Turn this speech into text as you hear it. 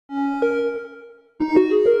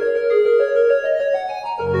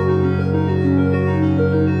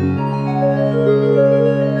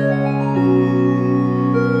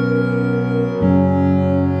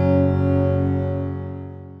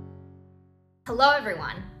Hello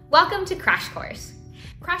everyone, welcome to Crash Course.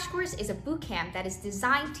 Crash Course is a bootcamp that is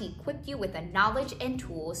designed to equip you with the knowledge and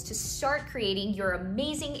tools to start creating your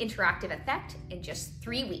amazing interactive effect in just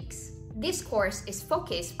 3 weeks. This course is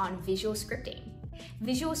focused on visual scripting.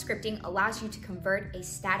 Visual scripting allows you to convert a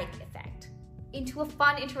static effect into a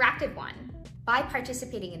fun interactive one. By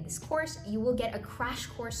participating in this course, you will get a Crash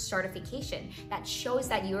Course certification that shows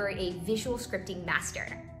that you are a visual scripting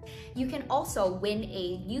master. You can also win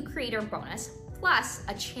a new creator bonus, plus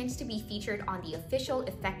a chance to be featured on the official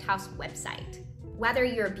Effect House website. Whether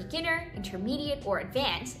you're a beginner, intermediate, or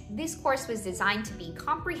advanced, this course was designed to be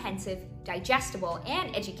comprehensive, digestible,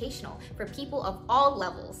 and educational for people of all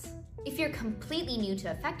levels. If you're completely new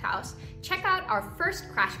to Effect House, check out our first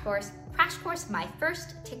Crash Course, My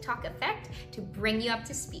First TikTok Effect, to bring you up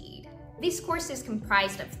to speed. This course is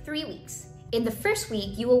comprised of 3 weeks. In the first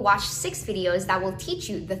week, you will watch 6 videos that will teach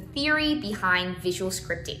you the theory behind visual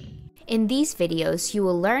scripting. In these videos, you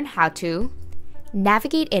will learn how to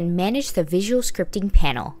navigate and manage the visual scripting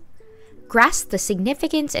panel, grasp the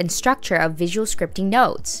significance and structure of visual scripting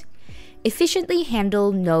nodes, efficiently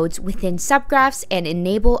handle nodes within subgraphs and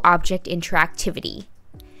enable object interactivity,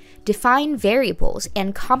 define variables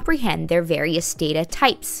and comprehend their various data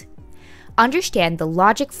types, understand the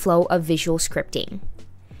logic flow of visual scripting,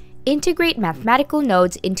 integrate mathematical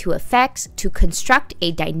nodes into effects to construct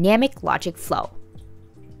a dynamic logic flow.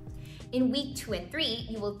 In week 2 and 3,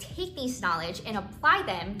 you will take these knowledge and apply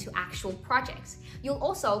them to actual projects. You'll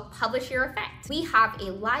also publish your effect. We have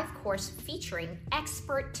a live course featuring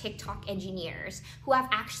expert TikTok engineers who have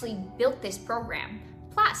actually built this program,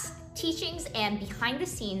 plus teachings and behind the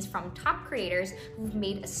scenes from top creators who've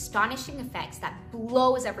made astonishing effects that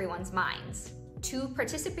blows everyone's minds. To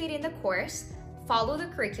participate in the course, follow the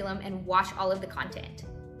curriculum and watch all of the content.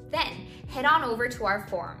 Then head on over to our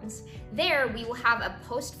forums. There we will have a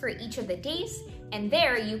post for each of the days, and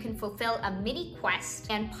there you can fulfill a mini quest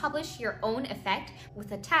and publish your own effect with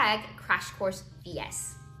the tag Crash Course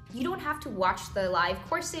VS. You don't have to watch the live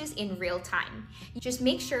courses in real time. You just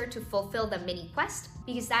make sure to fulfill the mini quest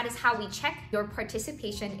because that is how we check your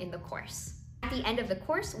participation in the course. At the end of the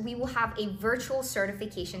course, we will have a virtual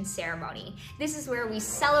certification ceremony. This is where we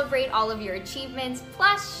celebrate all of your achievements,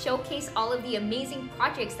 plus showcase all of the amazing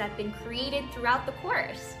projects that have been created throughout the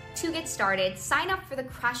course. To get started, sign up for the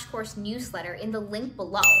Crash Course newsletter in the link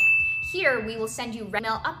below. Here, we will send you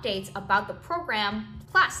email updates about the program,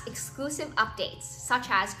 plus exclusive updates, such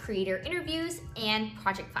as creator interviews and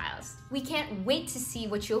project files. We can't wait to see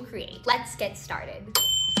what you'll create. Let's get started.